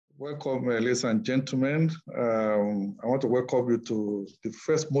Welcome, ladies and gentlemen. I want to welcome you to the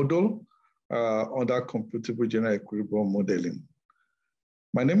first module under computable general equilibrium modeling.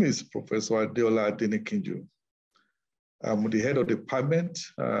 My name is Professor Adeola Adenikinju. I'm the head of the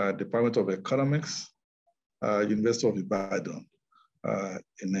Department of Economics, University of Ibadan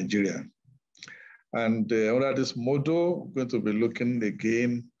in Nigeria. And under this module, we're going to be looking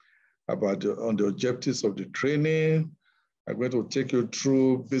again about on the objectives of the training. I'm going to take you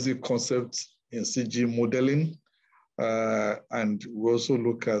through basic concepts in CG modeling, and we also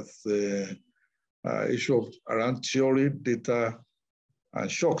look at the issue of around theory, data, and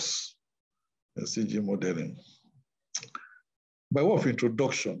shocks in CG modeling. By way of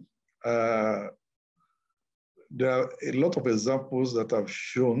introduction, there are a lot of examples that have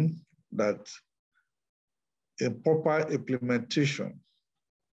shown that improper implementation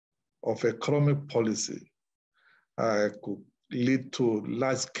of economic policy could lead to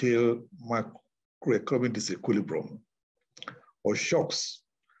large-scale macroeconomic disequilibrium or shocks,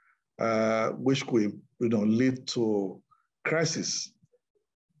 which could lead to crisis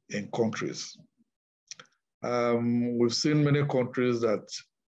in countries. We've seen many countries that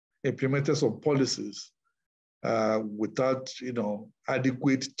implemented some policies without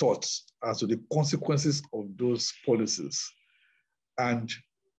adequate thoughts as to the consequences of those policies. And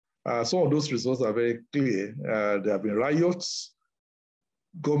some of those results are very clear. There have been riots,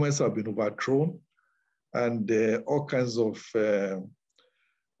 governments have been overthrown, and all kinds of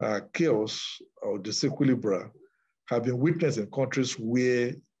chaos or disequilibria have been witnessed in countries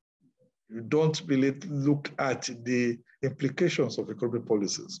where you don't really look at the implications of economic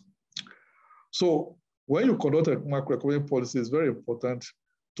policies. So when you conduct a macroeconomic policy, it's very important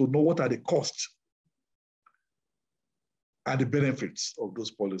to know what are the costs and the benefits of those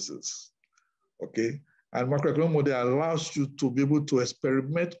policies, okay? And macroeconomic model allows you to be able to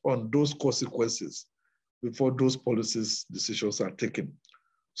experiment on those consequences before those policies decisions are taken.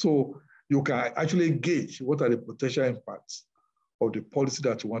 So you can actually gauge what are the potential impacts of the policy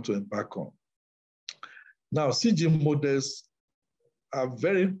that you want to embark on. Now, CG models are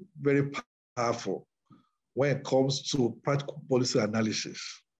very, very powerful when it comes to practical policy analysis.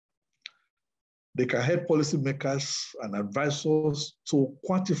 They can help policymakers and advisors to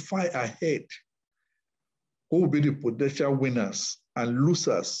quantify ahead who will be the potential winners and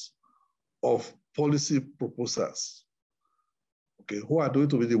losers of policy proposals. Okay, who are going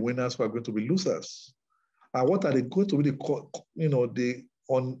to be the winners, who are going to be losers? And what are they going to be the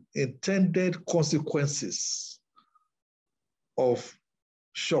unintended consequences of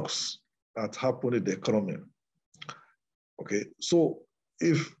shocks that happen in the economy? Okay, so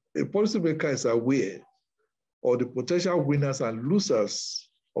if a policymaker is aware of the potential winners and losers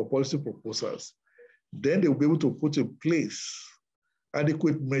of policy proposals, then they will be able to put in place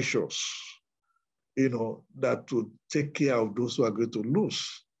adequate measures, that will take care of those who are going to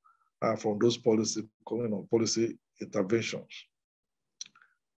lose from those policy interventions.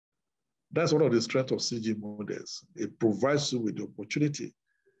 That's one of the strengths of CG models. It provides you with the opportunity,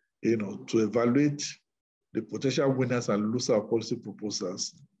 to evaluate the potential winners and losers of policy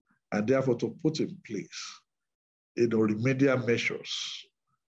proposals, and therefore to put in place, remedial measures,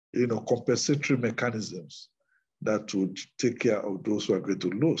 compensatory mechanisms that would take care of those who are going to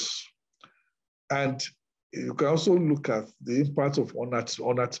lose. And you can also look at the impact of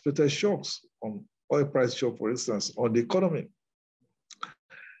unanticipated shocks, on oil price shock, for instance, on the economy.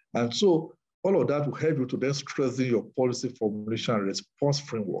 And so all of that will help you to then strengthen your policy formulation and response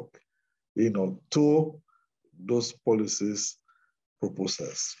framework, to those policies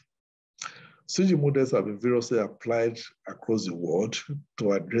proposals. CG models have been variously applied across the world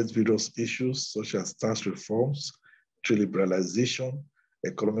to address various issues such as tax reforms, trade liberalization,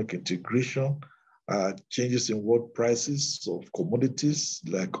 economic integration, changes in world prices of commodities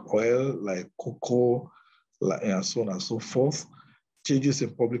like oil, like cocoa, and so on and so forth, changes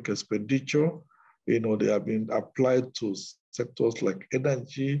in public expenditure. They have been applied to sectors like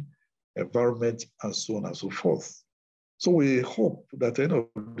energy, environment, and so on and so forth. So we hope that at the end of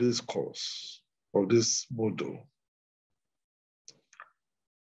this course, of this module,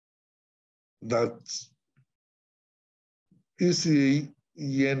 that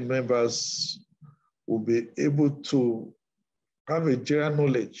ECEN members will be able to have a general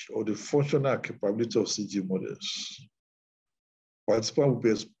knowledge of the functional capability of CG models. Participants will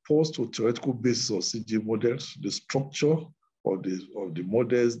be exposed to theoretical basis of CG models, the structure of the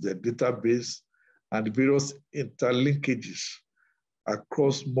models, their database, and the various interlinkages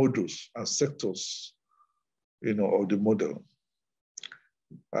across modules and sectors, of the model.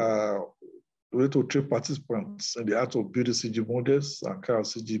 related to train participants in the art of building CG models and kind of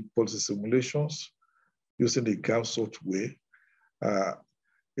CG policy simulations using the GAM software.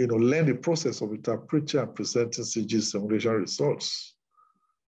 Learn the process of interpreting and presenting CG simulation results.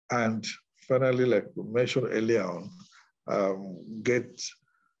 And finally, like we mentioned earlier on, get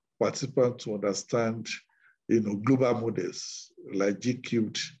participants to understand, global models like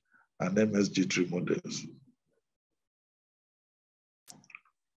G-cubed and MSG3 models.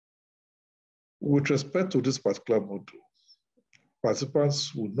 With respect to this particular module,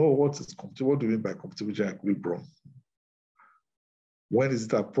 participants will know what do you mean by competitive equilibrium? When is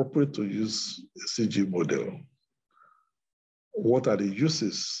it appropriate to use a CG model? What are the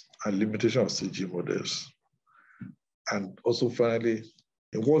uses and limitations of CG models? And also finally,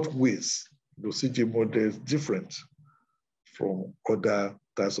 in what ways do CG models different from other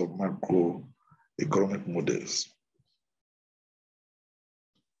types of macroeconomic models?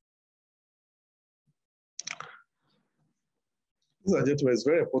 Ladies and gentlemen, it's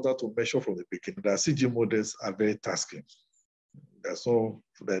very important to mention from the beginning that CG models are very tasking. There's no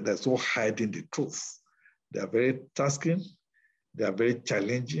hiding the truth. They are very tasking, they are very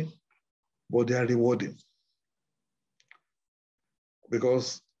challenging, but they are rewarding.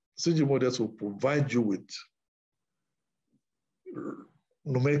 Because CG models will provide you with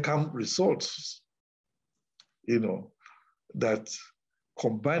numerical results, that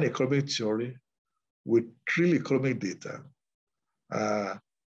combine economic theory with real economic data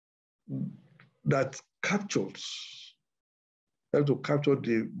that help to capture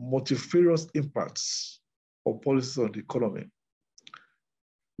the multifarious impacts of policies on the economy.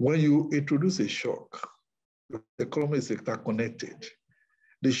 When you introduce a shock, the economy is interconnected.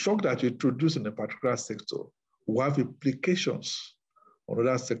 The shock that you introduce in a particular sector will have implications on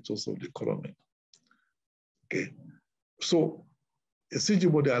other sectors of the economy. Okay, so a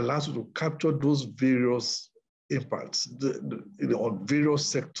CG model allows you to capture those various impacts on various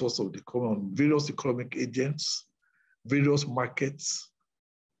sectors of the economy, on various economic agents, various markets,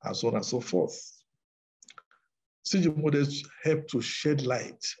 and so on and so forth. CG models help to shed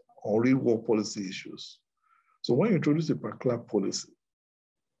light on real-world policy issues. So when you introduce a particular policy,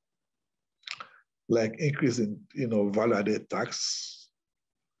 like increase in value-added tax,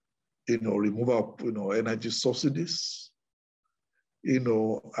 removal of energy subsidies, increase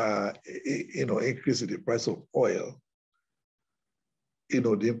in the price of oil,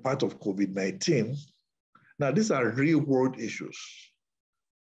 the impact of COVID-19. Now, these are real-world issues.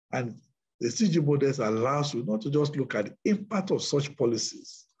 And the CG models allows you not to just look at the impact of such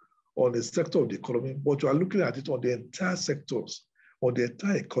policies on the sector of the economy, but you are looking at it on the entire sectors, on the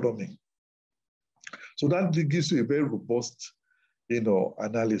entire economy. So that gives you a very robust,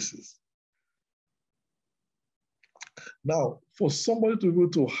 analysis. Now, for somebody to be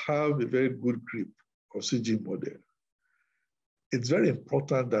able to have a very good grip of CG model, it's very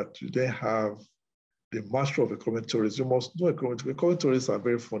important that you then have the mastery of economic theories. You must know economic theories are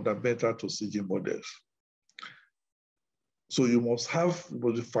very fundamental to CG models. So you must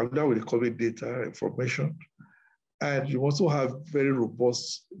be familiar with economic data information, and you also have very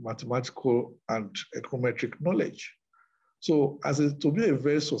robust mathematical and econometric knowledge. So to be a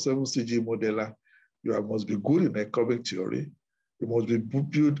very successful CG modeler, you must be good in economic theory. You must be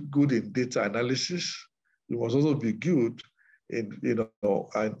good in data analysis. You must also be good in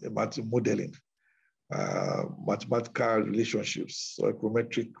modeling, mathematical relationships, or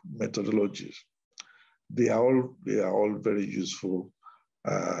econometric methodologies. They are all very useful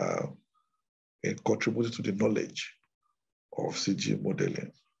in contributing to the knowledge of CG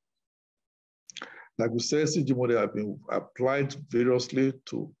modeling. Like we said, CG models have been applied variously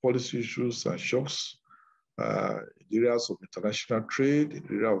to policy issues and shocks in the areas of international trade, in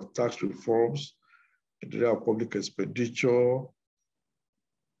the area of tax reforms, in the area of public expenditure,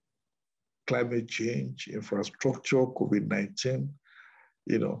 climate change, infrastructure, COVID-19.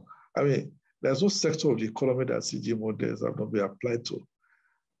 There's no sector of the economy that CG models have not been applied to.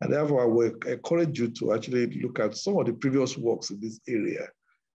 And therefore, I will encourage you to actually look at some of the previous works in this area,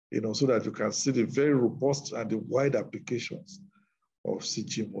 so that you can see the very robust and the wide applications of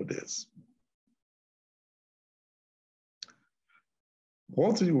CG models.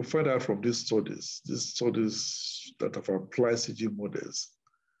 One thing you will find out from these studies that have applied CG models,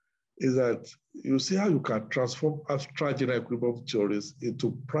 is that you see how you can transform abstract general equilibrium theories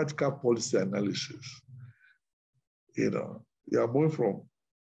into practical policy analysis. You are moving from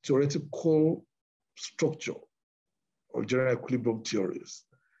theoretical structure of general equilibrium theories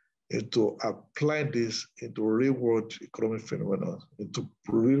into applying this into real-world economic phenomena, into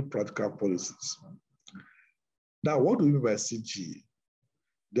real practical policies. Now, what do we mean by CG?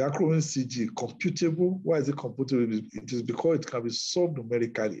 The acronym CG, computable. Why is it computable? It is because it can be solved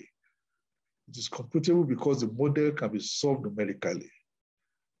numerically. It is computable because the model can be solved numerically.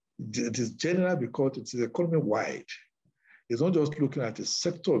 It is general because it is economy-wide. It's not just looking at a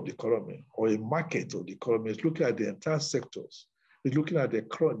sector of the economy or a market of the economy. It's looking at the entire sectors. It's looking at the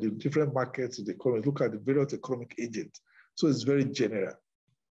different markets in the economy. It's looking at the various economic agents. So it's very general.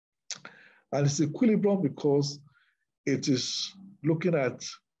 And it's equilibrium because it is looking at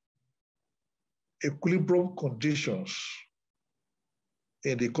equilibrium conditions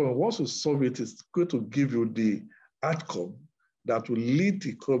in the economy. Once you solve it, it's going to give you the outcome that will lead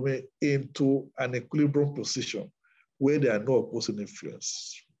the economy into an equilibrium position where there are no opposing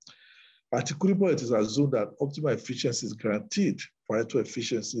influence. At equilibrium, it is assumed that optimal efficiency is guaranteed, Pareto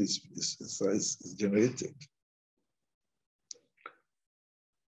efficiency is generated.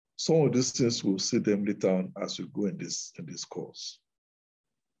 Some of these things, we'll see them later on as we go in this course.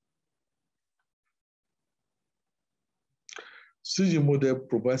 CG model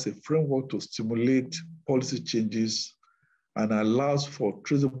provides a framework to stimulate policy changes and allows for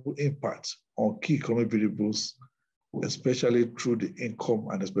traceable impact on key economic variables, especially through the income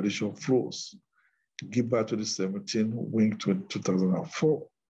and expenditure flows. Gilbert 2017, Wing 2004.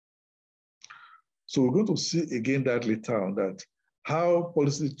 So we're going to see again that later on, that how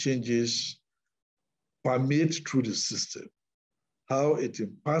policy changes permeate through the system, how it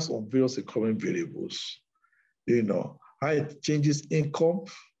impacts on various economic variables, how it changes income,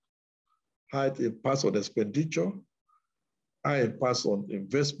 how it impacts on expenditure, how it impacts on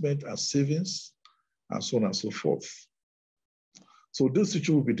investment and savings, and so on and so forth. So this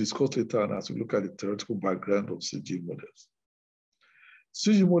issue will be discussed later on as we look at the theoretical background of CG models.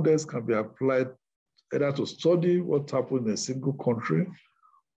 CG models can be applied either to study what happened in a single country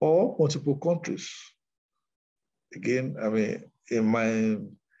or multiple countries. Again, I mean,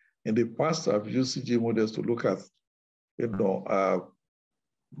 in the past, I've used CG models to look at,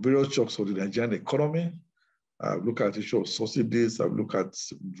 various shocks of the Nigerian economy. I've looked at the issue of subsidies. I've looked at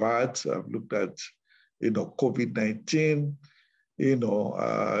VAT. I've looked at, COVID-19.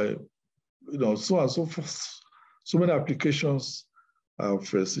 So on and so forth. So many applications of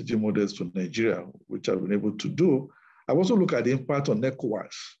CG models to Nigeria, which I've been able to do. I've also looked at the impact on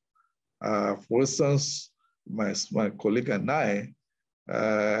ECOWAS. For instance, my colleague and I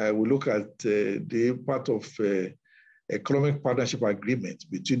will look at the impact of economic partnership agreement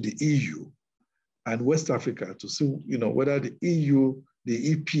between the EU and West Africa to see, whether the EU,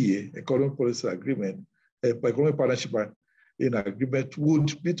 the EPA, Economic Policy Agreement, Economic Partnership agreement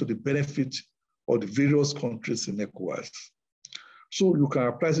would be to the benefit of the various countries in ECOWAS. So you can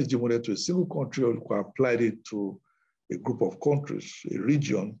apply CG model to a single country, or you can apply it to a group of countries, a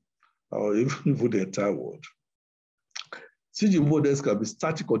region, or even the entire world. CG models can be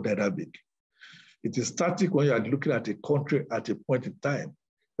static or dynamic. It is static when you are looking at a country at a point in time.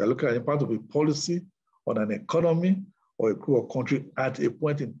 You are looking at a part of a policy on an economy or a group of countries at a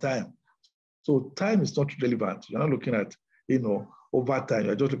point in time. So time is not relevant. You're not looking at, over time.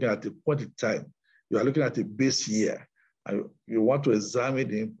 You're just looking at a point in time. You are looking at a base year. And you want to examine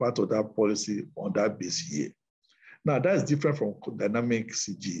the impact of that policy on that base year. Now, that is different from dynamic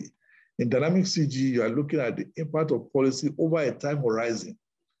CG. In dynamic CG, you are looking at the impact of policy over a time horizon.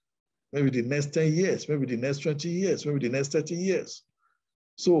 Maybe the next 10 years, maybe the next 20 years, maybe the next 30 years.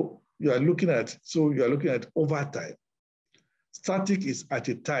 So you are looking at over time. Static is at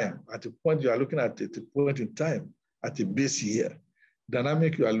a time, at a point you are looking at it, a point in time, at a base year.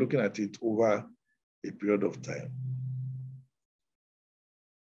 Dynamic, you are looking at it over a period of time.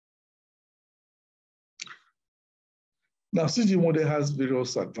 Now, CG model has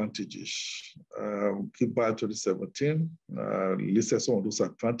various advantages. Gilbert 2017 listed some of those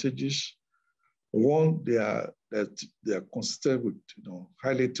advantages. One, they are consistent with,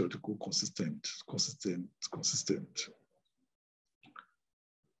 highly theoretical, consistent.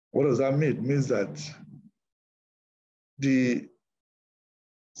 What does that mean? It means that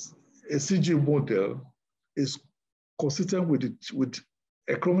a CG model is consistent with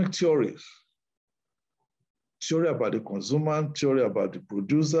economic theories. Theory about the consumer, theory about the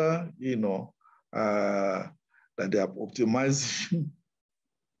producer, that they are optimizing,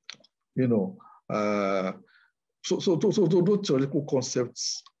 so those theoretical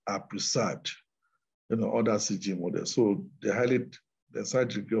concepts are preserved in other CG models. So the high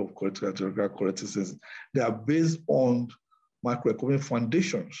degree of theoretical correctness, they are based on macroeconomic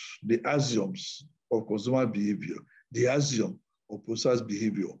foundations, the axioms of consumer behavior, the axiom of producer's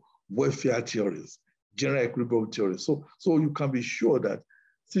behavior, welfare theories, general equilibrium theory. So you can be sure that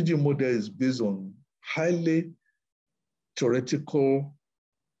CG model is based on highly theoretical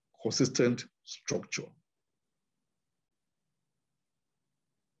consistent structure.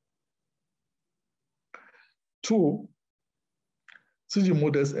 Two, CG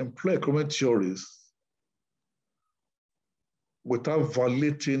models employ economic theories without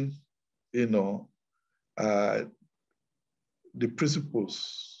violating, the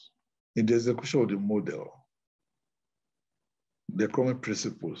principles in the execution of the model, the economic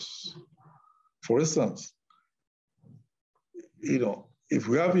principles. For instance, if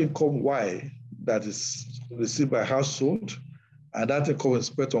we have income Y that is received by household, and that income is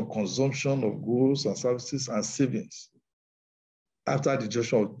spent on consumption of goods and services and savings after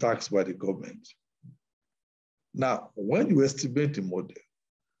deduction of tax by the government. Now, when you estimate the model,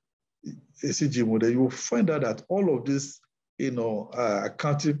 a CG model, you will find out that all of these,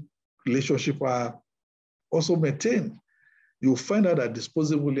 accounting relationships are also maintained. You'll find out that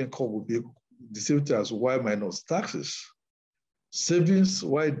disposable income will be the same thing as Y minus taxes. Savings,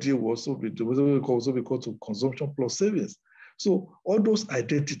 YD will also be disposable income, also be equal to consumption plus savings. So all those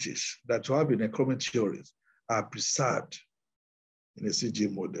identities that you have in economic theories are preserved in a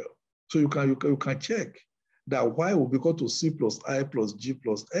CG model. So you can check that Y will be equal to C plus I plus G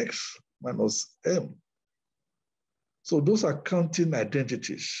plus X minus M. So those accounting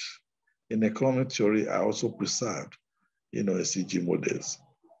identities in economic theory are also preserved in CG models.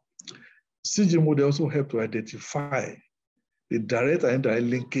 CG models also help to identify the direct and indirect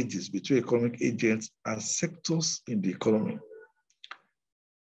linkages between economic agents and sectors in the economy.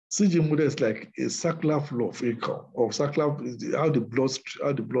 CG model is like a circular flow of income, or circular how the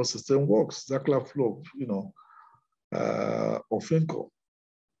blood system works, circular flow of income.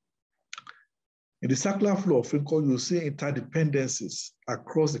 In the circular flow of income, you see interdependencies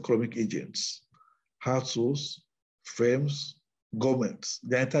across economic agents, households, firms, governments.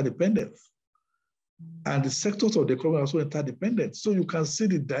 They're interdependent. And the sectors of the economy are also interdependent. So you can see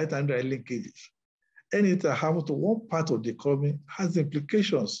the direct and indirect linkages. Anything that happens to one part of the economy has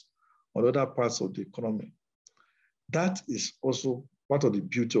implications on other parts of the economy. That is also part of the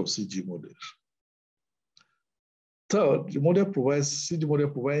beauty of CG models. Third, CG model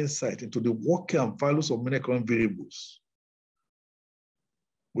provides insight into the working and values of many economic variables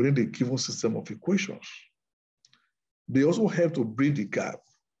within the given system of equations. They also help to bridge the gap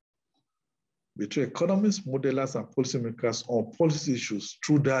between economists, modelers, and policymakers on policy issues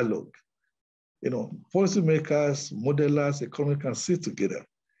through dialogue. Policymakers, modelers, economists can sit together.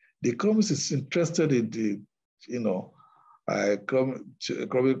 The economist is interested in the,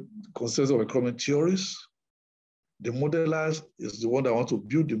 economic consensus of economic theories. The modeler is the one that wants to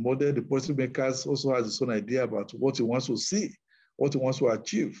build the model. The policymakers also has his own idea about what he wants to see, what he wants to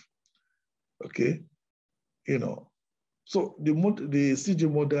achieve. Okay, so the CG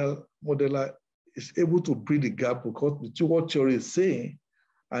modeler is able to bridge the gap between what theory is saying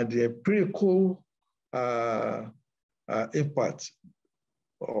and the empirical impact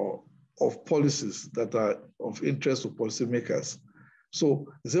of policies that are of interest to policymakers. So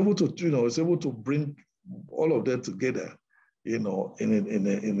it's able to bring all of them together, in a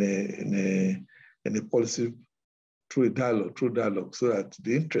policy through dialogue, so that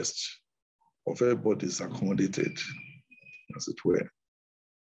the interests of everybody is accommodated, as it were.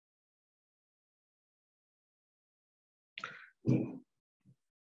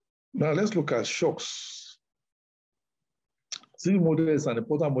 Now let's look at shocks. CG model is an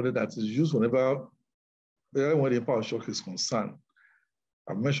important model that is used when the impact of shock is concerned.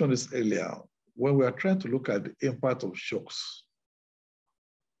 I mentioned this earlier. When we are trying to look at the impact of shocks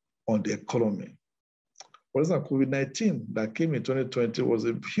on the economy. For example, COVID-19 that came in 2020 was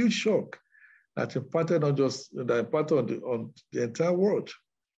a huge shock that impacted on the entire world.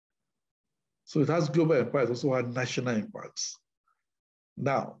 So it has global impact, it also had national impacts.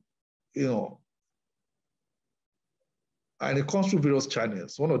 Now, and it comes through various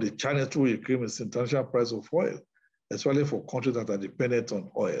channels. One of the channels through it came is international price of oil, especially for countries that are dependent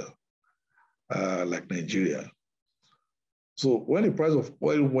on oil, like Nigeria. So when the price of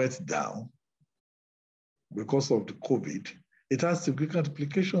oil went down because of the COVID, it has significant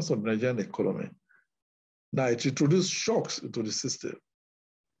implications on the Nigerian economy. Now it introduced shocks into the system.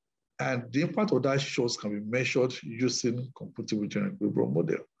 And the impact of that shocks can be measured using computable general equilibrium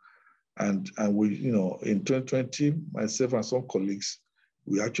model. And we, in 2020, myself and some colleagues,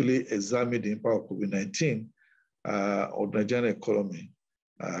 we actually examined the impact of COVID-19 on the Nigerian economy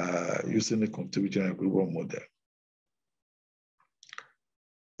using the computable general equilibrium model.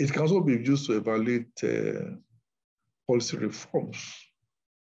 It can also be used to evaluate policy reforms.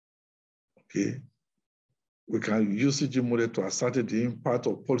 Okay, we can use CG model to ascertain the impact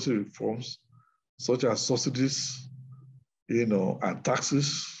of policy reforms, such as subsidies, and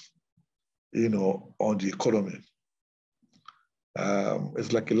taxes on the economy.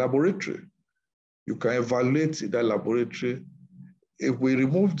 It's like a laboratory. You can evaluate in that laboratory. If we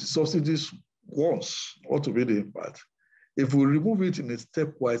remove the subsidies once, what will be the impact? If we remove it in a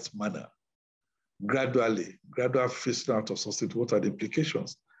stepwise manner, gradual phasing out of subsidy, what are the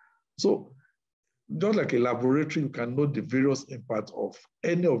implications? So just like a laboratory, you can know the various impact of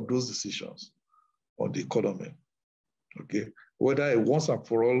any of those decisions on the economy, okay? Whether a once and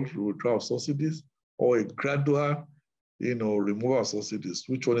for all withdrawal of subsidies or a gradual, removal of subsidies,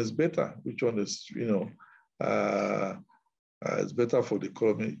 which one is better? Which one is, is better for the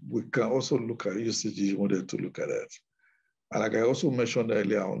economy? We can also look at UCG model to look at that. And like I also mentioned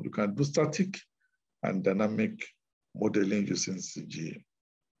earlier on, you can do static and dynamic modeling using CG.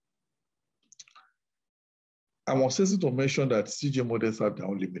 I must also to mention that CG models have their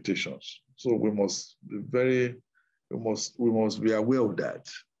own limitations. So we must be aware of that.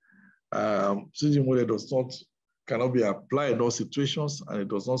 CG model cannot be applied in all situations, and it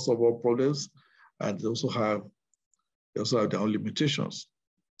does not solve all problems, and they also have their own limitations.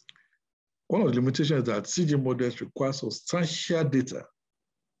 One of the limitations is that CG models require substantial data.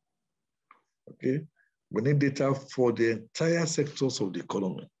 Okay, we need data for the entire sectors of the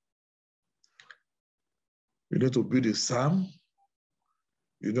economy. You need to build a SAM.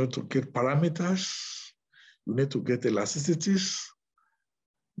 You need to get parameters. You need to get elasticities,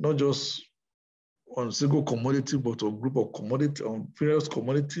 not just on a single commodity, but on a group of commodities, on various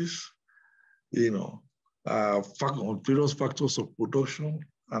commodities, on various factors of production,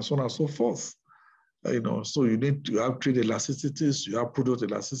 and so on and so forth. So you need to have trade elasticities, you have product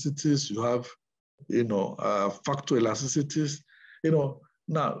elasticities, you have, factor elasticities.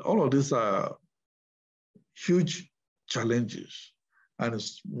 Now all of these are huge challenges, and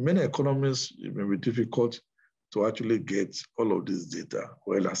many economists, it may be difficult to actually get all of this data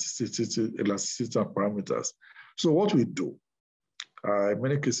or elasticity and parameters. So what we do, in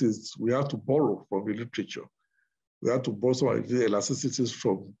many cases, we have to borrow from the literature. We have to borrow some of the elasticities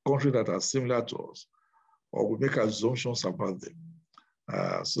from countries that are similar to us, or we make assumptions about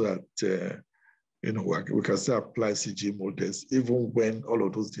them, so that we can still apply CG models even when all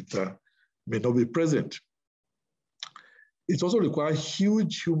of those data may not be present. It also requires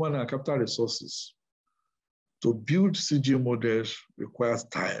huge human and capital resources. To build CG models requires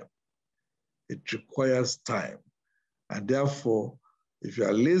time. It requires time. And therefore, if you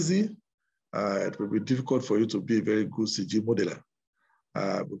are lazy, it will be difficult for you to be a very good CG modeler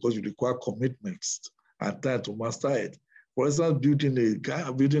because you require commitments and time to master it. For instance, building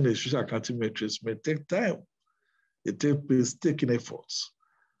a social accounting matrix may take time. It takes painstaking efforts.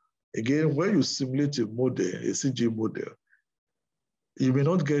 Again, when you simulate a model, a CG model, you may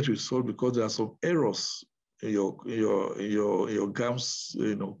not get results because there are some errors in your GAMS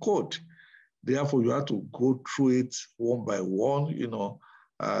code. Therefore, you have to go through it one by one,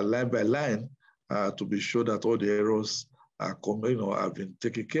 line by line, to be sure that all the errors are have been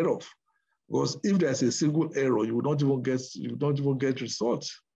taken care of. Because if there's a single error, you don't even get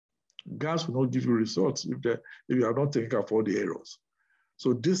results. GAMS will not give you results if you are not taking care of all the errors.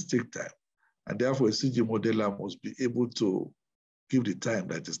 So this takes time, and therefore a CG modeler must be able to give the time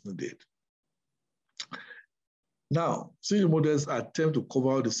that is needed. Now, CG models attempt to cover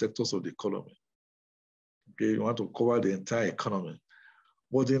all the sectors of the economy. Okay, you want to cover the entire economy.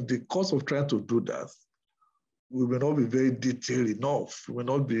 But in the course of trying to do that, we may not be very detailed enough. We may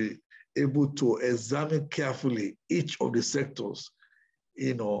not be able to examine carefully each of the sectors,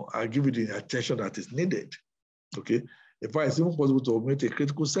 and give it the attention that is needed. Okay, in fact, it's even possible to omit a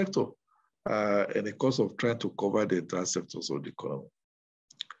critical sector in the course of trying to cover the entire sectors of the economy.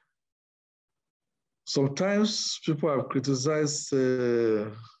 Sometimes people have criticized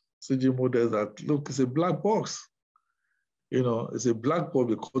CG models that, look, it's a black box. It's a black box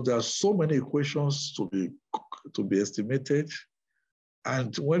because there are so many equations to be estimated,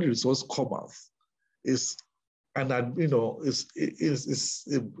 and when the results come out, it's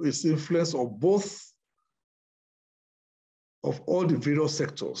influence of both of all the various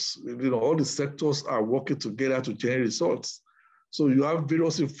sectors. All the sectors are working together to generate results. So you have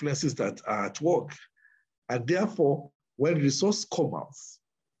various influences that are at work. And therefore, when results come out,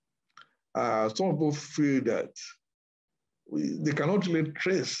 some people feel that they cannot really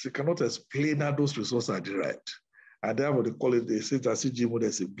trace, they cannot explain how those results are derived. And therefore, they say that CG model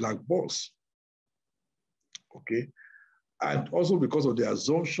is a black box. Okay. And also because of the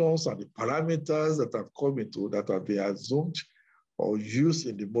assumptions and the parameters that have come into, that have been assumed or used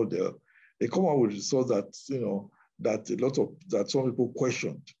in the model, they come out with results that, that some people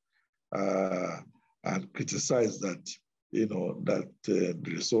questioned and criticized that that the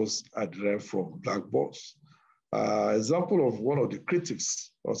results are derived from black box. Example of one of the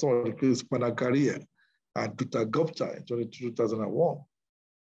critics, or some of the critics, Panagaria and Dutta-Gupta in 2001,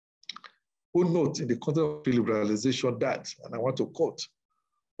 who note in the context of liberalization that, and I want to quote,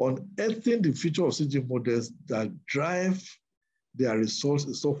 unearthing the feature of CG models that drive their results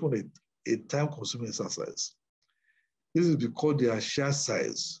is often a time-consuming exercise. This is because their sheer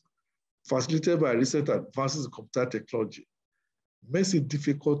size, facilitated by recent advances in computer technology, makes it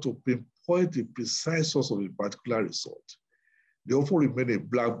difficult to pinpoint the precise source of a particular result. They often remain a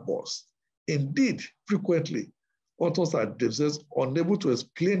black box. Indeed, frequently, authors are themselves unable to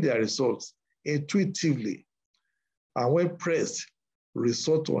explain their results intuitively, and when pressed,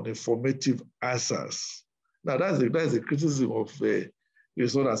 resort to uninformative answers. Now, that's a criticism of the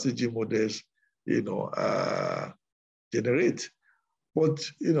result that CG models, generate. But,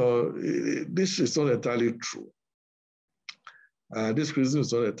 this is not entirely true. This criticism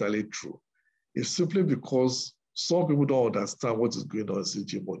is not entirely true. It's simply because some people don't understand what is going on in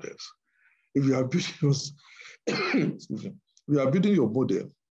CG models. If you are building your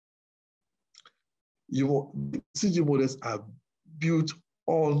model, CG models are built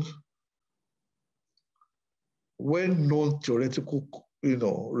on well-known theoretical,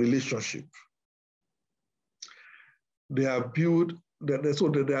 relationship. They are built, so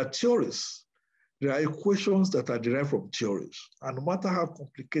there are theories. There are equations that are derived from theories. And no matter how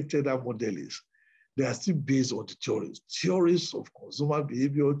complicated that model is, they are still based on the theories. Theories of consumer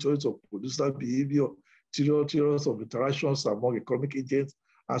behavior, theories of producer behavior, theories of interactions among economic agents,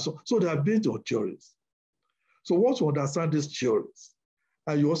 and so they are based on theories. So once you understand these theories,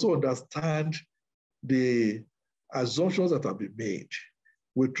 and you also understand the assumptions that have been made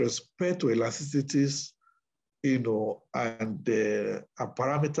with respect to elasticities, and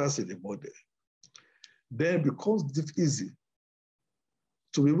parameters in the model, then it becomes easy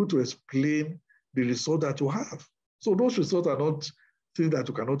to be able to explain the result that you have. So those results are not things that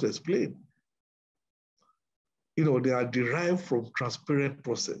you cannot explain. They are derived from transparent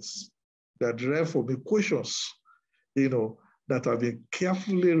process. They are derived from equations, that have been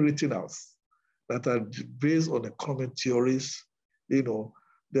carefully written out, that are based on economic theories, they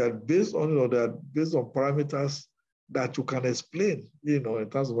are based on, parameters that you can explain, in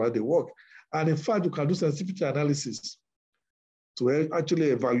terms of how they work. And in fact, you can do sensitivity analysis to actually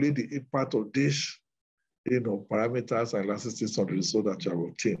evaluate the impact of these, parameters and elasticities on the result that you have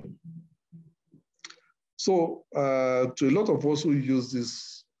obtained. So to a lot of us who use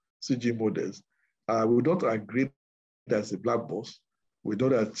these CG models, we don't agree that it's a black box. We know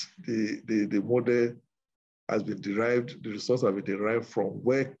that the model has been derived, the results have been derived from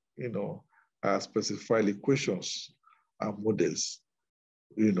where, specified equations and models,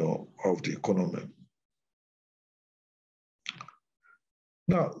 of the economy.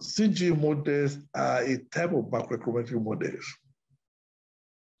 Now, CG models are a type of macroeconomic models.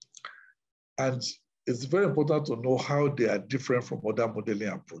 And it's very important to know how they are different from other modeling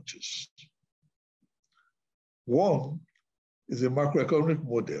approaches. One is a macroeconomic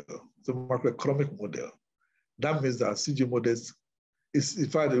model. It's a macroeconomic model. That means that CG models is, in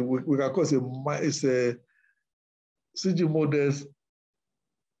fact, we can call it CG models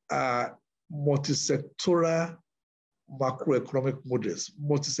are multi-sectoral macroeconomic models,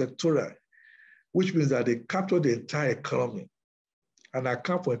 multi-sectoral, which means that they capture the entire economy and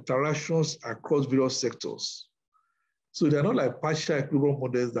account for interactions across various sectors. So they're not like partial equilibrium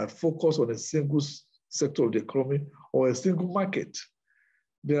models that focus on a single sector of the economy or a single market.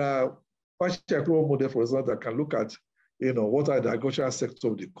 There are partial equilibrium models, for example, that can look at, what are the agricultural sector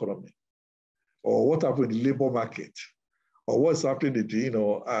of the economy, or what happened in the labor market, or what's happening in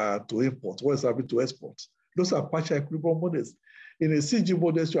the, to import, what's happening to export. Those are partial equilibrium models. In a CG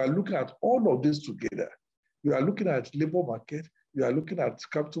models, you are looking at all of this together. You are looking at labor market, you are looking at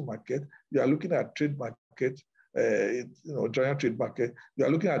capital market, you are looking at trade market, giant trade market, you are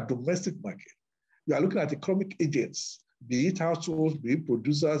looking at domestic market, you are looking at economic agents, be it households, be it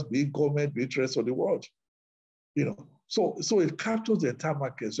producers, be it government, be it rest of the world. So it captures the entire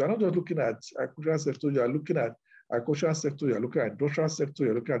market. So you're not just looking at agricultural sector, you are looking at agricultural sector, you're looking at industrial sector,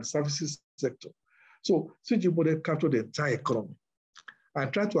 you're looking at the services sector. So CG model capture the entire economy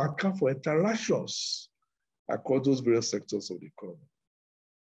and try to account for interactions across those various sectors of the economy.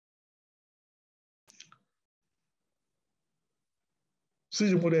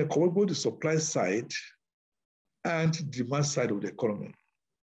 CG model covers both the supply side and demand side of the economy.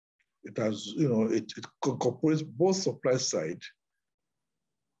 It has, it incorporates both supply side,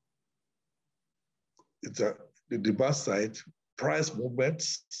 the demand side, price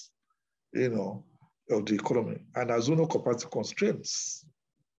movements, of the economy and has no capacity constraints.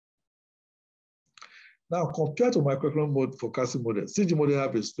 Now, compared to macroeconomic forecasting models, CG model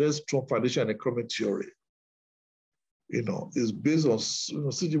have a very strong foundation in economic theory. It's based on,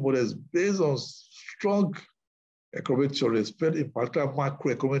 CG model is based on strong economic theory, in particular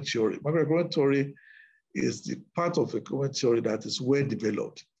macroeconomic theory. Macroeconomic theory is the part of economic theory that is well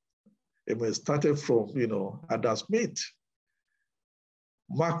developed. It started from, Adam Smith.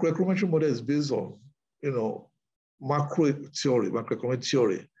 Macroeconomic model is based on, macroeconomic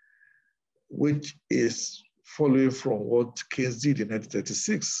theory, which is following from what Keynes did in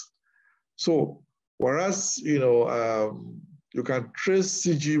 1936. So, whereas, you can trace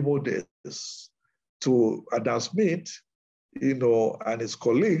CG models to Adam Smith, and his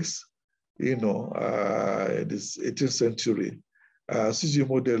colleagues, in this 18th century, CG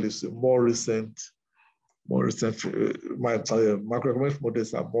model is more recent, macroeconomic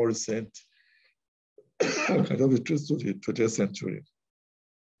models are more recent, kind of traced to the 20th century.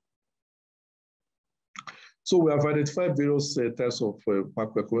 So we have identified various types of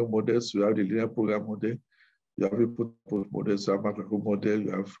macroeconomic models. You have the linear program model, you have input models, you have macroeconomic model,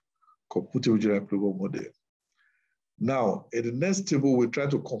 you have computing regional program model. Now, in the next table, we try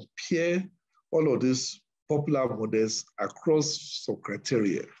to compare all of these popular models across some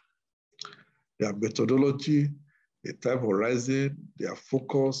criteria. Their methodology, the time horizon, their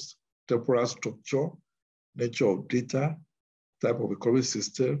focus, temporal structure, nature of data, type of economic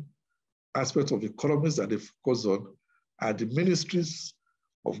system, aspects of economies that they focus on, and the ministries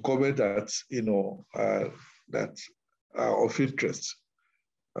of government that, that are of interest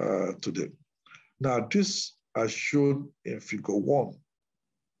to them. Now, this are shown in figure 1.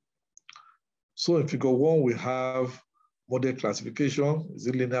 So in figure 1, we have model classification, is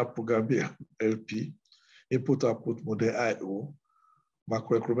it linear programming LP, input-output model IO,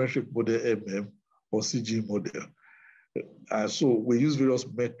 macroeconometric model MM, or CG model. So we use various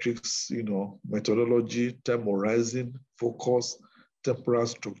metrics, methodology, time horizon, focus, temporal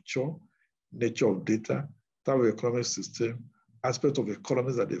structure, nature of data, type of economic system, aspect of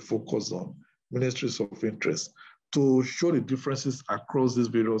economies that they focus on, ministries of interest, to show the differences across these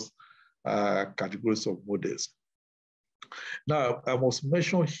various categories of models. Now, I must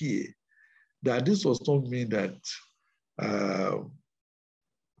mention here that this does not mean that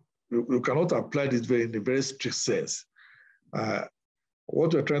you cannot apply this in a very strict sense.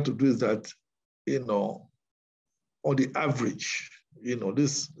 What we're trying to do is that, on the average,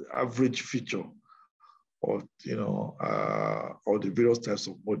 this average feature of, of the various types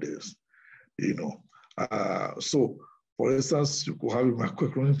of models, so, for instance, you could have a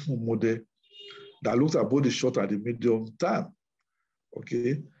macroeconomic model that looks at both the short and the medium term,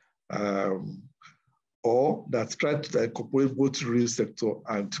 okay? Or that tries to incorporate both real sector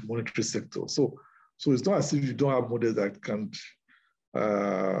and monetary sector. So it's not as if you don't have models that can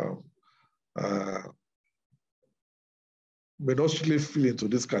may not really fit into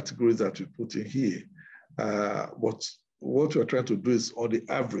these categories that we put in here. But what we're trying to do is on the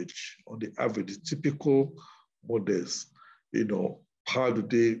average, the typical models, how do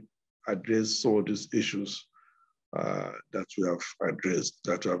they address some of these issues that we have addressed,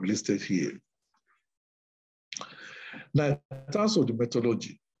 that we have listed here. Now, in terms of the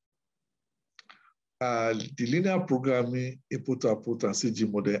methodology, the linear programming, input-output, and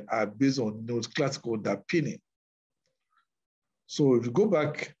CG model are based on classical underpinning. So if you go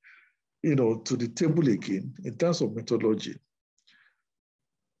back, to the table again, in terms of methodology,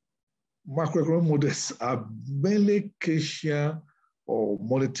 macroeconomic models are mainly Keynesian or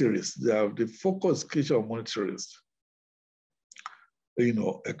monetarist. They have the focus Keynesian or monetarist,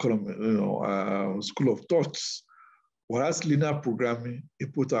 economy, school of thoughts. Whereas linear programming,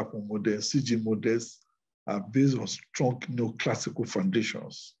 input-output models, CG models are based on strong neoclassical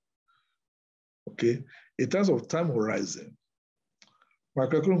foundations. Okay, in terms of time horizon,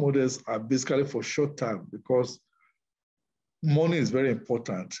 macroeconomic models are basically for short term because money is very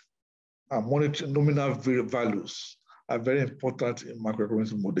important, and monetary nominal values are very important in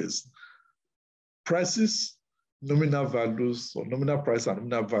macroeconomic models. Prices, nominal values, or nominal price and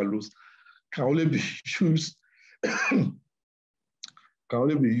nominal values can only be used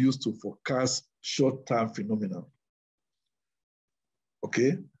to forecast short-term phenomena.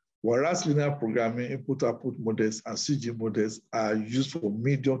 Okay, whereas linear programming, input-output models, and CG models are used for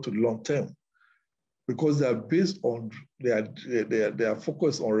medium to long term because they are based on their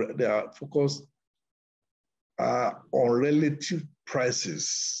focus on relative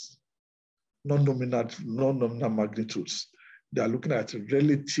prices, non-nominal magnitudes. They are looking at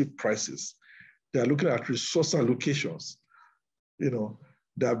relative prices. They are looking at resource allocations. They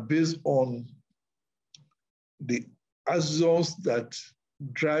are based on the actions that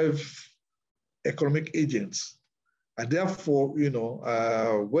drive economic agents. And therefore,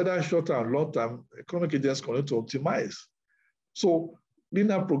 whether short and long term, economic agents continue to optimize. So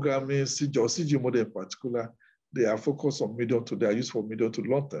linear programming, CG or CG model in particular, they are focused on they are used for medium to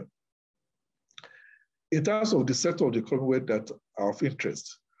long term. In terms of the sector of the economy that are of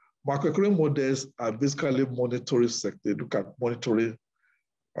interest, macroeconomic models are basically monetary sector. They look at monetary,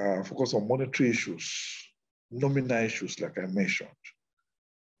 focus on monetary issues, nominal issues, like I mentioned.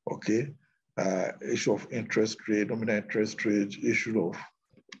 Okay, issue of interest rate, nominal interest rate, issue of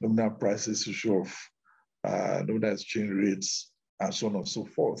nominal prices, issue of nominal exchange rates, and so on and so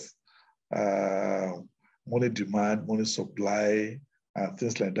forth. Money demand, money supply, and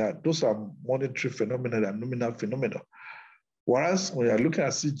things like that. Those are monetary phenomena and nominal phenomena. Whereas when you're looking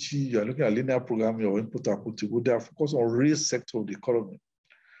at CG, you're looking at linear programming or input-output, they are focused on real sector of the economy.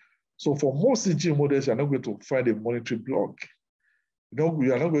 So for most CG models, you're not going to find a monetary block.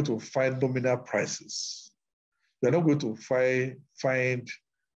 You are not going to find nominal prices. You're not going to find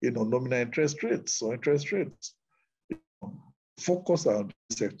nominal interest rates or interest rates. Focus on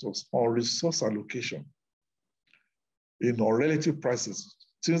sectors, on resource allocation, relative prices,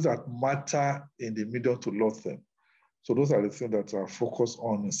 things that matter in the medium to long term. So those are the things that are focused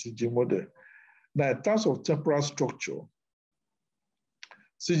on the CG model. Now, in terms of temporal structure,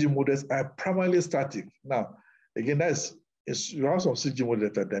 CG models are primarily static. Now, again, you have some CG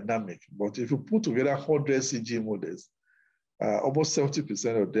models that are dynamic, but if you put together 100 CG models, almost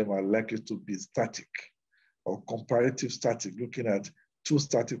 70% of them are likely to be static or comparative static, looking at two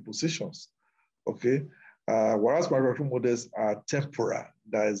static positions, okay? Whereas macroeconomic models are temporal,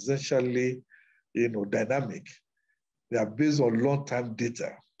 they're essentially, dynamic. They are based on long-term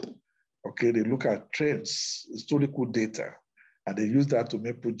data, okay? They look at trends, historical data, and they use that to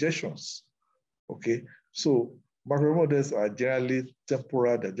make projections, okay? So macroeconomic models are generally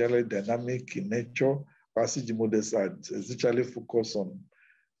temporal, they're generally dynamic in nature, while CG models are essentially focused on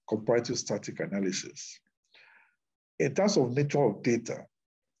comparative static analysis. In terms of nature of data,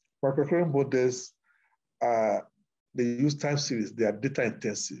 macroeconomic models, they use time series, they are data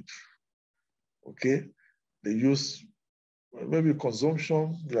intensive, okay? They use maybe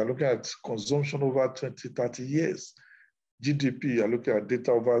consumption, you are looking at consumption over 20, 30 years. GDP, you are looking at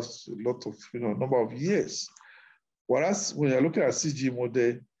data over a lot of, number of years. Whereas when you're looking at CG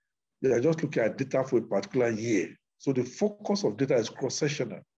model, you are just looking at data for a particular year. So the focus of data is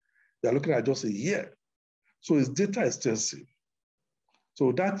cross-sectional. You're looking at just a year. So it's data extensive.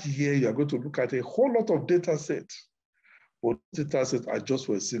 So that year, you're going to look at a whole lot of data sets. But data sets are just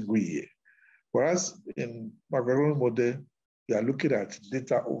for a single year. Whereas in macroeconomic model, you are looking at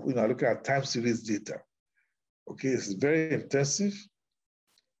data, looking at time series data. Okay, it's very intensive,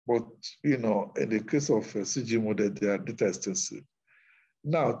 but in the case of CG model, they are data extensive.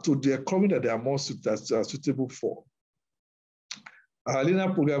 Now, to the economy that they are more suitable for, linear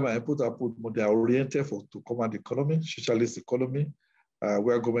program and input-output model are oriented to command economy, socialist economy,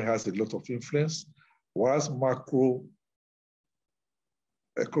 where government has a lot of influence, whereas macro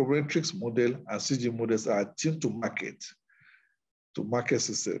econometrics model and CG models are tuned to market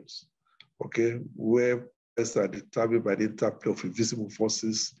systems, okay, where prices are determined by the interplay of invisible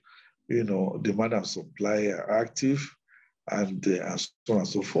forces, demand and supply are active, and so on and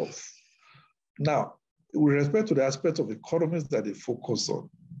so forth. Now, with respect to the aspect of economies that they focus on,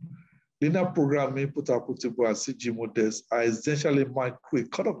 linear programming, input-output and CG models are essentially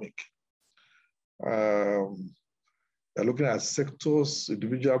macroeconomic. They're looking at sectors,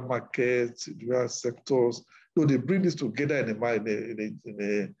 individual markets, individual sectors. So they bring this together in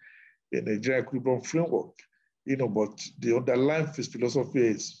a general equilibrium framework, but the underlying philosophy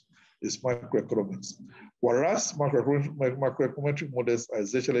is macroeconomics. Whereas macroeconometric models are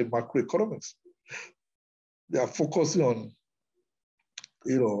essentially macroeconomics. They are focusing on,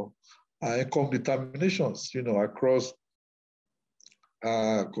 income determinations, across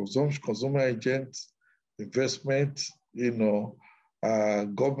consumer agents, investment,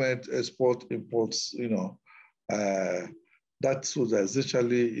 government export, imports, that's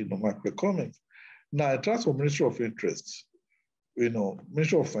essentially, macroeconomics. Now, in terms of Ministry of Interest,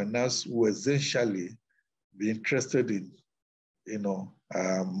 Ministry of Finance will essentially be interested in,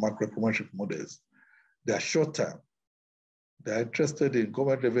 macroeconomic models. They are short term. They are interested in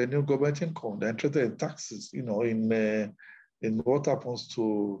government revenue, government income. They're interested in taxes, in what happens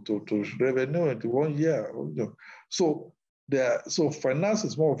to revenue in the 1 year. So finance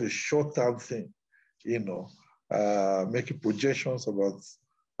is more of a short term thing, making projections about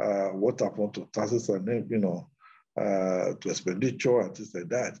what happened to taxes and to expenditure and things like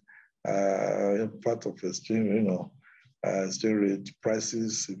that. impact of exchange, exchange rate,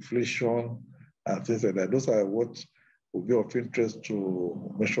 prices, inflation, and things like that. Those are what will be of interest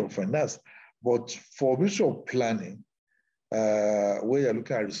to Ministry of Finance. But for Ministry of Planning, where you're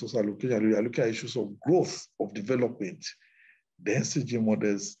looking at resource allocation, you're looking at issues of growth, of development, the NCG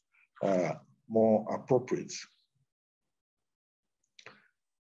models are more appropriate.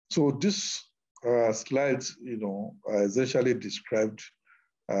 So this slide, essentially described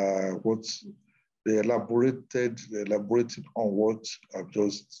what they elaborated on what I've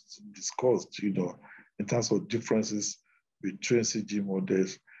just discussed, in terms of differences between CG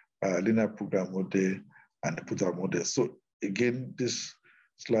models, linear program model, and the Putter model. So again, this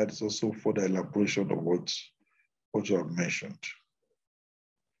slide is also for the elaboration of what you have mentioned.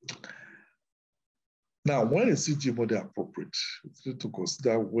 Now, when is CG model appropriate? It's good to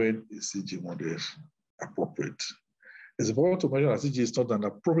consider when is CG model appropriate. It's important to mention that CG is not an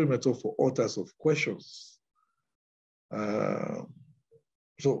appropriate method for all types of questions.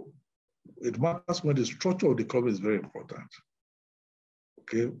 So it matters when the structure of the economy is very important.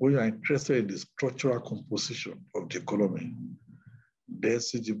 Okay, when you are interested in the structural composition of the economy, then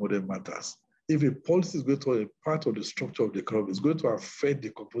CG model matters. If a policy is going to be part of the structure of the economy, it's going to affect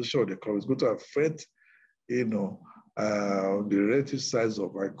the composition of the economy, it's going to affect, the relative size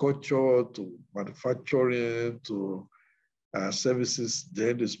of agriculture to manufacturing to services,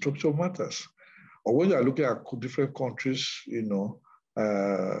 then the structure matters. Or when you are looking at different countries, where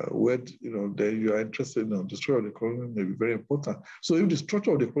then you are interested in the structure of the economy may be very important. So if the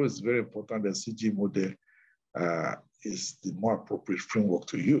structure of the economy is very important, then CG model is the more appropriate framework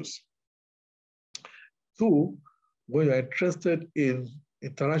to use. Two, when you are interested in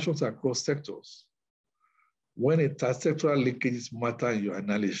interactions across sectors, when intersectoral linkages matter in your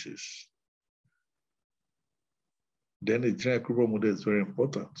analysis, then the general equilibrium model is very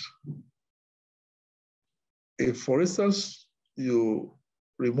important. If, for instance, you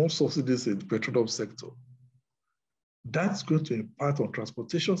remove subsidies in the petroleum sector, that's going to impact on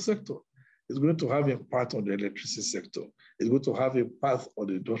transportation sector. It's going to have impact on the electricity sector. It's going to have impact on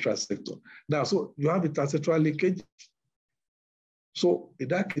the industrial sector. Now, so you have intersectoral linkage. So in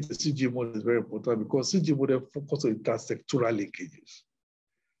that case, the CG model is very important because CG model focuses on intersectoral linkages.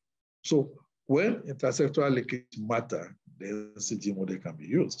 So when intersectoral linkage matter, then CG model can be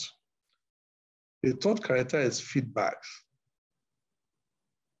used. The third character is feedbacks.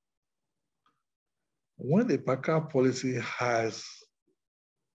 When the PACA policy has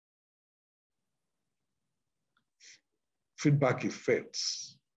feedback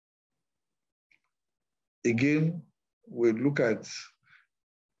effects, again, we look at,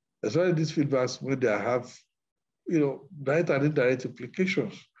 especially these feedbacks when they have, direct and indirect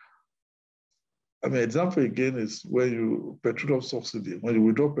implications. I mean, example again is when you petroleum subsidy, when you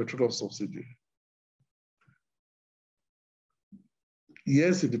withdraw petroleum subsidy.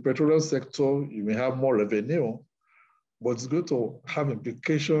 Yes, in the petroleum sector, you may have more revenue, but it's going to have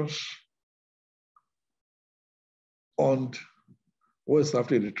implications on what is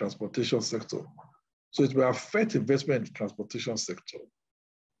happening in the transportation sector. So it will affect investment in the transportation sector,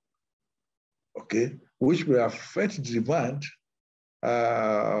 okay, which will affect demand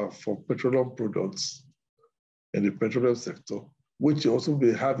for petroleum products in the petroleum sector, which also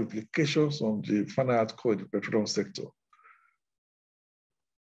will have implications on the final outcome in the petroleum sector.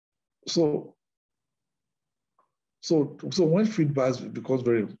 So when feedback becomes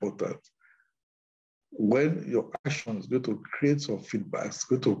very important, when your action is going to create some feedbacks,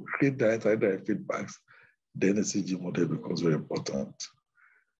 going to create direct and indirect feedbacks, then the CG model becomes very important.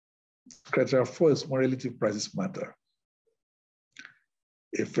 Criteria 4 is when relative prices matter.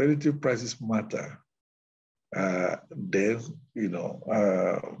 If relative prices matter, then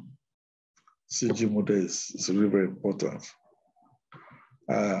CG model is really very important.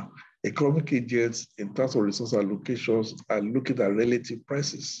 Economic agents, in terms of resource allocations, are looking at relative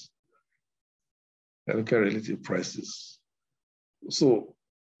prices. They look at relative prices. So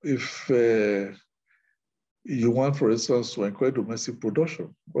if you want, for instance, to encourage domestic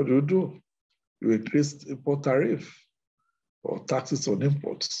production, what do? You increase import tariff or taxes on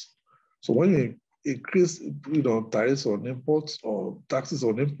imports. So when you increase tariffs on imports or taxes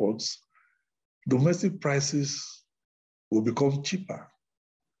on imports, domestic prices will become cheaper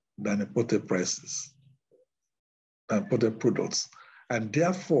than imported prices, than imported products. And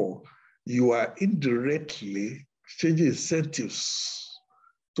therefore, you are indirectly changing incentives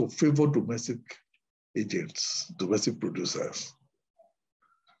to favor domestic agents, domestic producers.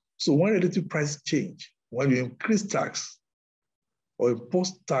 So when relative price change, when you increase tax or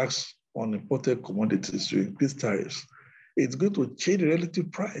impose tax on imported commodities, you increase tariffs, it's going to change the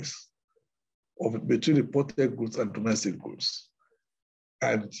relative price between imported goods and domestic goods.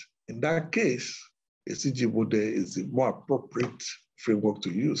 And in that case, a CG model is a more appropriate framework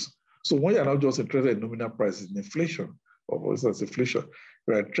to use. So when you're not just interested in nominal prices in inflation, or for instance, inflation,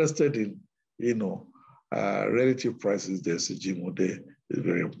 you're interested in, relative prices, the CG model is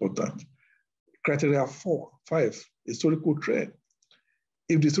very important. Criteria 5, historical trend.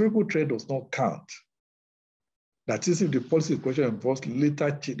 If the historical trend does not count, that is, if the policy question involves later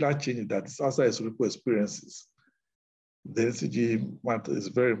changes that is outside historical experiences, the CG matter is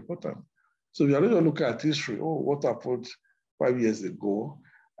very important. So we are going to look at history. Oh, what happened 5 years ago?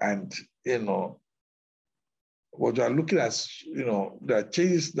 And, what you are looking at, there are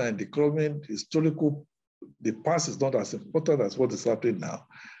changes in the economy, historical, the past is not as important as what is happening now.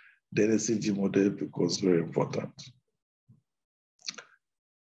 Then the CG model becomes very important.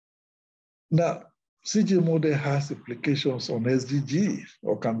 Now, CG model has implications on SDG,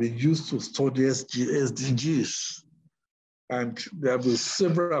 or can be used to study SDGs. And there have been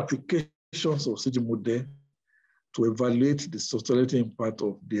several applications of CG model to evaluate the sustainability impact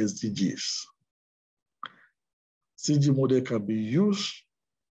of the SDGs. CG model can be used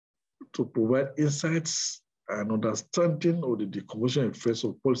to provide insights and understanding of the decomposition effects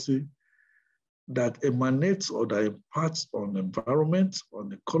of policy that emanates or that impacts on environment,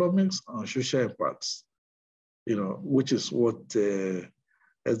 on economics, and social impacts, which is what SDG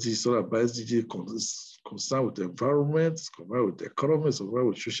is all about. SDG is concerned with the environment, it's concerned with the economy, it's concerned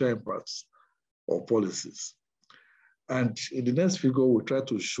with social impacts or policies. And in the next figure, we try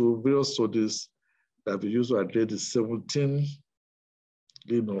to show various studies that we use to address the 17,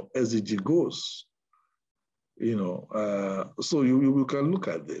 SDG goals. So you can look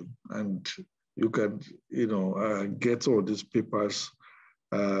at them and you can, get all these papers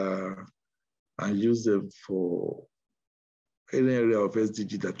and use them for any area of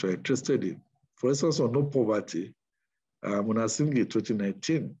SDG that you're interested in. For instance, on no poverty, Munasinghe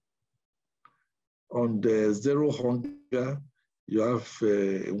 2019, on the zero hunger, you have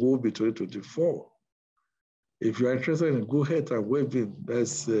a WOBE 2024. If you're interested in good health and well-being,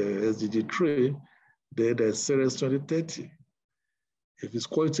 that's SDG 3, then there's CERES 2030. If it's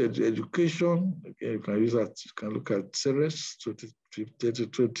quality education, again, you can use that. You can look at CERES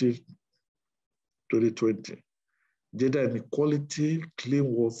 2020. Gender inequality, clean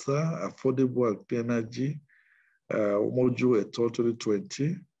water, affordable and clean energy, MODULE1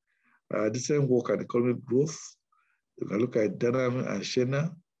 2020. Decent work and economic growth. You can look at dynamic and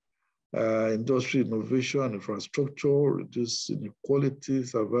Shena. Industry innovation and infrastructure, reduce inequality,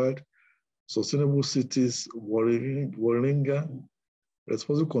 survive, sustainable cities, Waringa,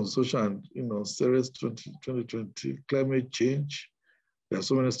 responsible consumption, CERES 2020, climate change. There are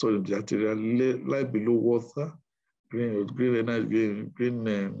so many studies in that area. Life below water, green energy,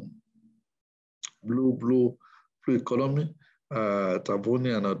 blue economy,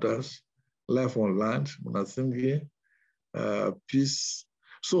 Taboni and others. Life on land, Munasinghe, peace.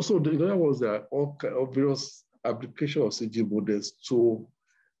 So the other was there all kind of various applications of CG models to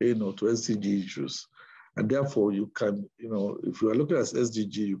SDG issues. And therefore you can, if you are looking at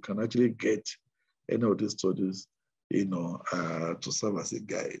SDG, you can actually get any of these studies, to serve as a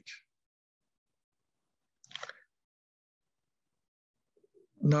guide.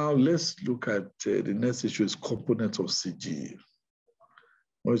 Now let's look at the next issue is components of CG.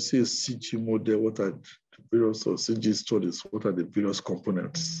 When you say CG model, what are the various of CG studies? What are the various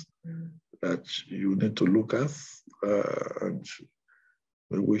components that you need to look at and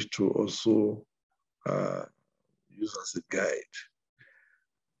we wish to also use as a guide?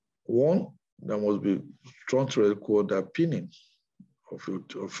 One, there must be strong theoretical underpinning of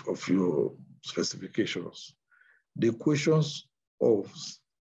your specifications. The equations of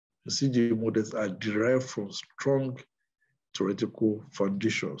CG models are derived from strong theoretical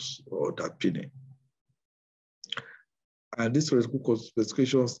foundations or underpinning. And these theoretical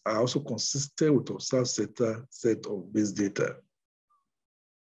specifications are also consistent with observed set of base data.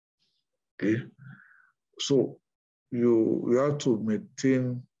 Okay, so you have to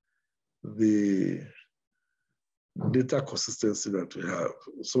maintain the data consistency that we have.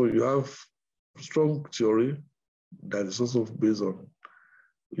 So you have strong theory that is also based on,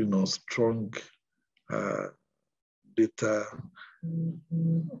 strong data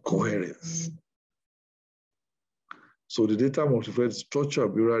coherence. So the data must reflect structure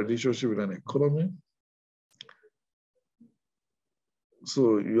of behavioral relationship with an economy.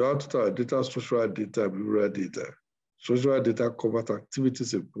 So you have to have data, structural data, behavioral data. Structural data covers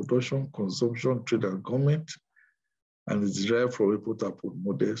activities in production, consumption, trade, and government, and is derived from input-output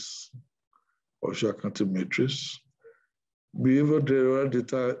models or share accounting matrix. Behavioral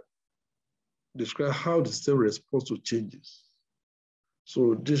data describe how the system responds to changes.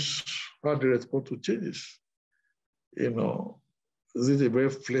 So this, how they respond to changes. Is it a very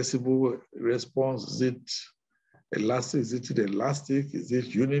flexible response? Is it elastic? Is it inelastic? Is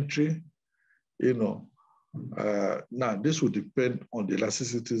it unitary? Now this will depend on the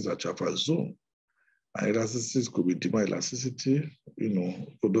elasticities that you have assumed. And elasticities could be demand elasticity,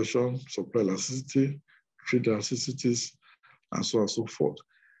 production, supply elasticity, trade elasticities, and so on and so forth.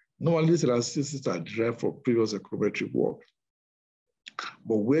 Normally, these elasticities are derived from previous econometric work.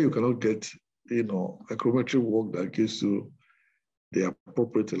 But where you cannot get, econometric work that gives you the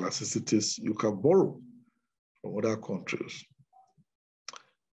appropriate elasticities, you can borrow from other countries.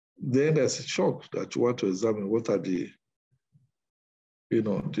 Then there's a shock that you want to examine. What are the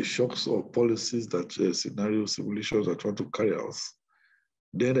shocks or policies that scenario simulations that you want to carry out?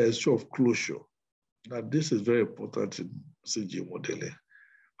 Then there's issue of closure. Now, this is very important in CG modeling.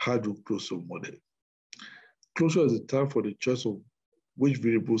 How do closure model? Closure is the term for the choice of which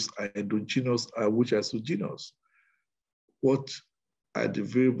variables are endogenous and which are exogenous. What are the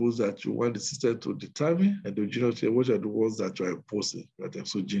variables that you want the system to determine endogenous, and which are the ones that you are imposing, that are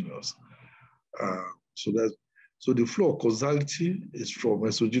exogenous? So the flow of causality is from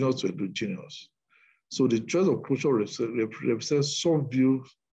exogenous to endogenous. So the choice of closure represents some views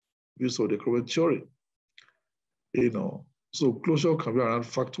of the economic theory. So closure can be around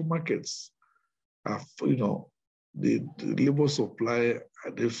factor markets. The labor supply,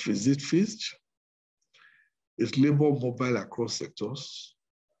 is it fixed? Is labor mobile across sectors?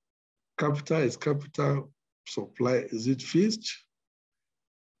 Is capital supply, is it fixed?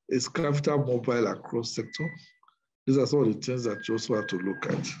 Is capital mobile across sectors? These are some of the things that you also have to look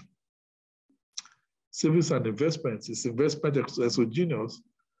at. Savings and investments, is investment exogenous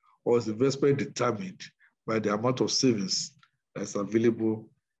or is investment determined by the amount of savings that's available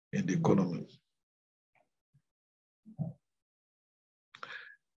in the economy?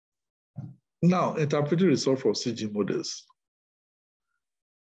 Now, interpreting results from CG models.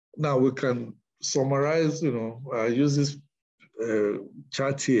 Now we can summarize, use this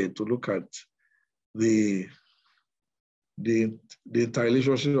chart here to look at the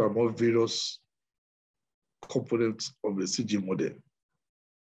interrelationship among various components of the CG model.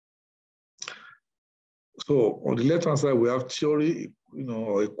 So on the left-hand side, we have theory,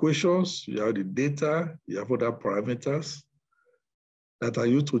 equations, you have the data, you have other parameters that are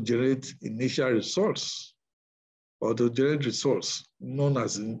used to generate initial results or to generate results known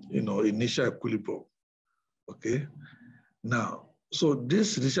as, initial equilibrium, okay? Now, so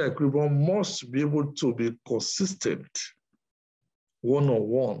this initial equilibrium must be able to be consistent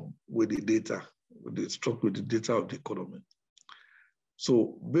one-on-one with the data, with the data of the economy.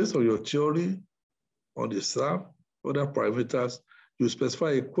 So based on your theory, on the SAM, other parameters, you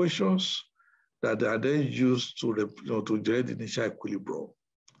specify equations that are then used to generate the initial equilibrium.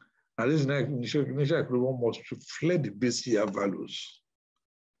 And this initial equilibrium must reflect the base year values.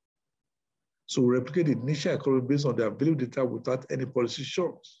 So we replicate the initial equilibrium based on the available data without any policy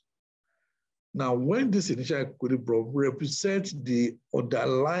shocks. Now, when this initial equilibrium represents the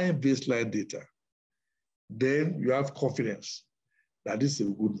underlying baseline data, then you have confidence that this is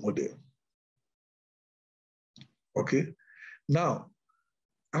a good model. Okay? Now,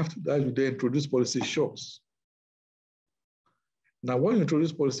 after that, you then introduce policy shocks. Now, when you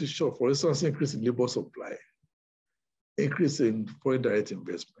introduce policy shocks, for instance, increase in labor supply, increase in foreign direct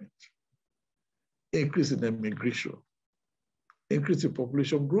investment, increase in immigration, increase in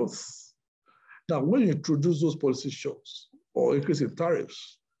population growth. Now, when you introduce those policy shocks or increase in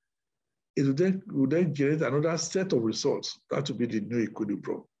tariffs, it will then generate another set of results. That will be the new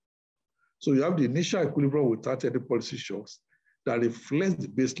equilibrium. So you have the initial equilibrium without any policy shocks that reflects the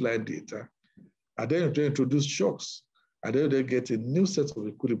baseline data, and then you introduce shocks, and then you get a new set of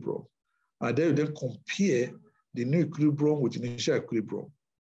equilibrium, and then you then compare the new equilibrium with the initial equilibrium.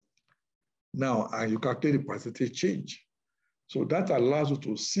 Now, and you calculate the percentage change. So that allows you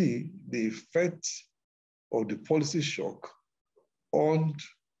to see the effect of the policy shock on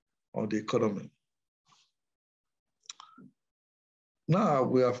the economy. Now,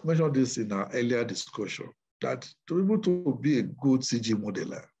 we have mentioned this in our earlier discussion, that to be able to be a good CG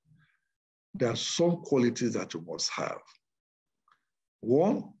modeler, there are some qualities that you must have.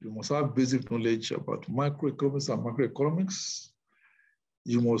 One, you must have basic knowledge about microeconomics and macroeconomics.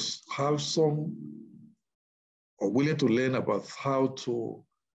 You must have some, or willing to learn about how to,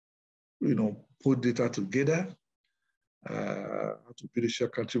 put data together, how to build a share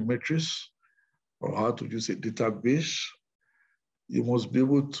country matrix, or how to use a database. You must be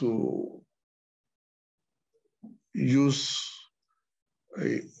able to use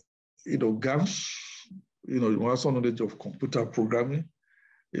GAMS, you have some knowledge of computer programming.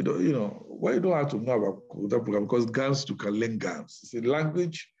 Why you don't have to know about computer programming? Because GAMS, you can learn GAMS. It's a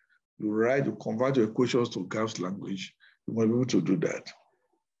language, you convert your equations to GAMS language. You must be able to do that.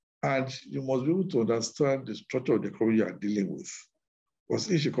 And you must be able to understand the structure of the economy you are dealing with.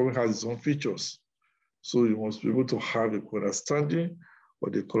 Because each economy has its own features. So you must be able to have a good understanding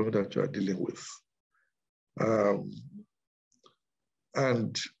of the economy that you are dealing with.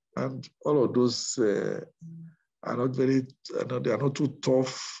 And all of those are not they are not too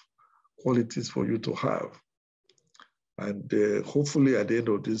tough qualities for you to have. And hopefully at the end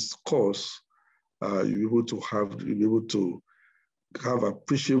of this course, you'll be able to have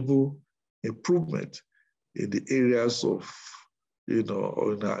appreciable improvement in the areas of, in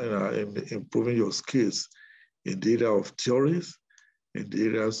improving your skills in the area of theories, in the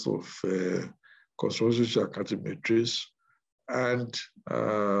areas of construction accounting metrics, and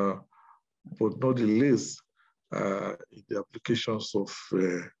but not the least, in the applications of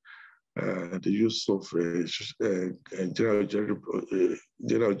the use of general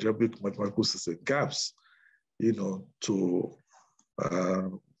algebraic mathematical system GAPS, to be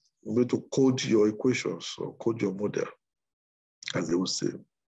able to code your equations or code your model, as they would say.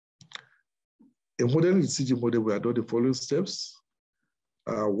 In modeling the CG model, we have done the following steps.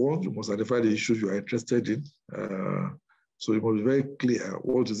 One, you must identify the issues you are interested in. So you must be very clear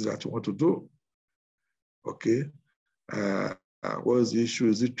what is it that you want to do. Okay. What is the issue?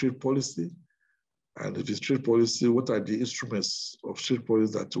 Is it trade policy? And if it's trade policy, what are the instruments of trade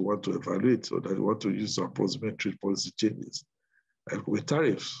policy that you want to evaluate or that you want to use to approximate trade policy changes? It could be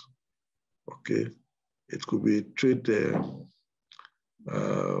tariffs. Okay. It could be trade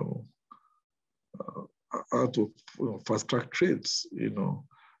how to fast track trades, and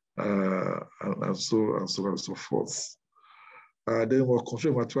so on and so forth. Then we'll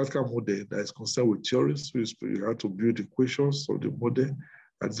consider mathematical model that is concerned with theories. So you have to build equations of the model,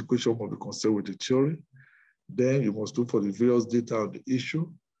 and the equation must be concerned with the theory. Then you must look for the various data on the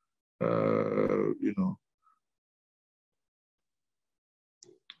issue.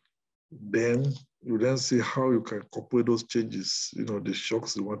 Then you then see how you can incorporate those changes, the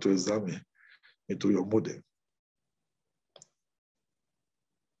shocks you want to examine into your model.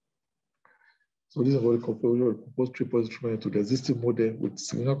 So this is what the proposed trade policy instrument to the existing model with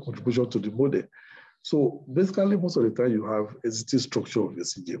significant contribution to the model. So basically, most of the time you have existing structure of your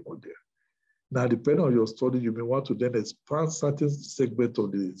CG model. Now, depending on your study, you may want to then expand certain segment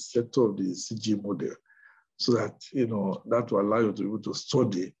of the sector of the CG model, so that that will allow you to be able to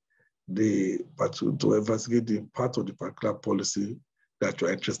study to investigate the part of the particular policy that you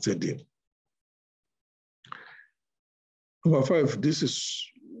are interested in. Number 5, this is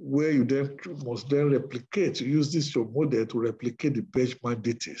where you then must then use this your model to replicate the benchmark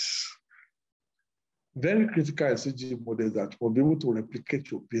data. Very critical in CG models that will be able to replicate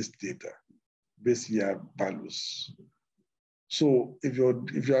your base data, base year values. So if you want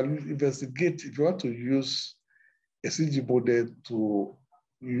to use a CG model to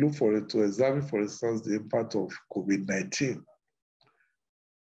look for it, to examine, for instance, the impact of COVID-19,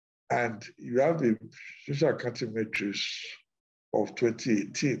 and you have the social accounting metrics of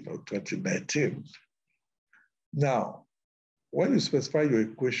 2018 or 2019. Now, when you specify your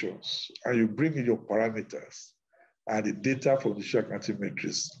equations and you bring in your parameters and the data from the social accounting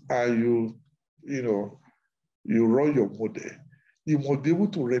metrics, and you run your model, you must be able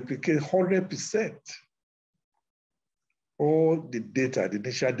to replicate 100% all the data, the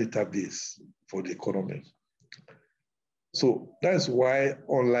initial database for the economy. So that's why,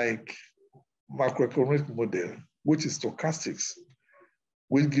 unlike macroeconomic model, which is stochastics,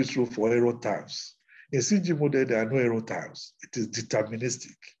 which gives room for error terms, in CG model, there are no error terms. It is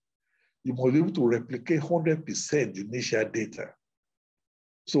deterministic. You must be able to replicate 100% the initial data.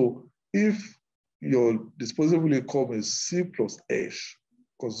 So if your disposable income is C plus H,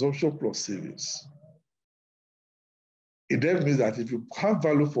 consumption plus savings, it then means that if you have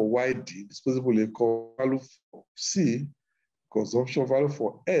value for YD, disposable income, value for C, consumption, value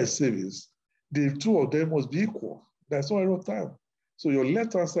for S, savings, the two of them must be equal. There's no error time. So your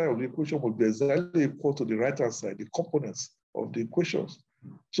left-hand side of the equation will be exactly equal to the right-hand side, the components of the equations.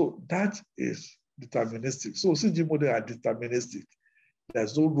 So that is deterministic. So CG models are deterministic.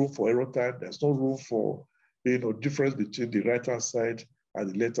 There's no room for error time. There's no room for difference between the right-hand side and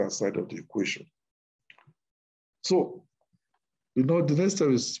the left-hand side of the equation. So the next step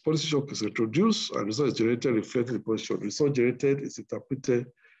is policy shock is introduced and result is generated reflecting the policy shock. Result generated is interpreted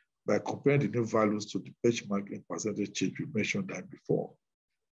by comparing the new values to the benchmark in percentage change. We mentioned that before.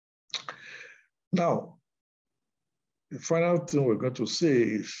 Now, the final thing we're going to say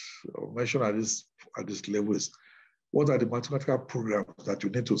is, or mention at this level is, what are the mathematical programs that you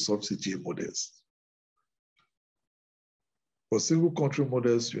need to solve CGA models? For single country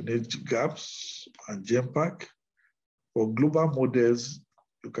models, you need GAPS and GEMPAC. For global models,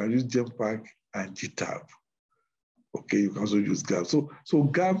 you can use GEMPAC and GTAB. Okay, you can also use GAPS. So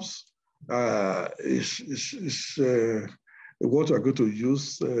GAPS is what we're going to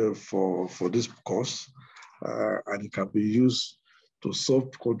use for this course, and it can be used to solve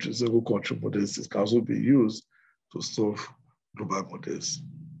single country models. It can also be used to solve global models.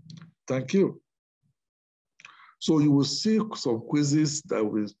 Thank you. So you will see some quizzes that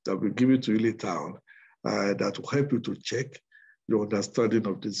will give it to you later on that will help you to check your understanding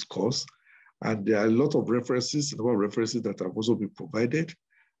of this course. And there are a lot of references, that have also been provided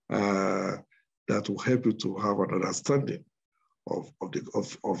that will help you to have an understanding of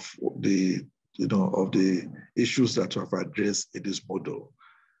the issues that you have addressed in this module.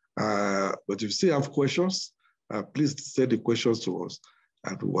 But if you still have questions, please send the questions to us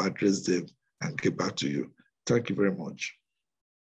and we'll address them and get back to you. Thank you very much.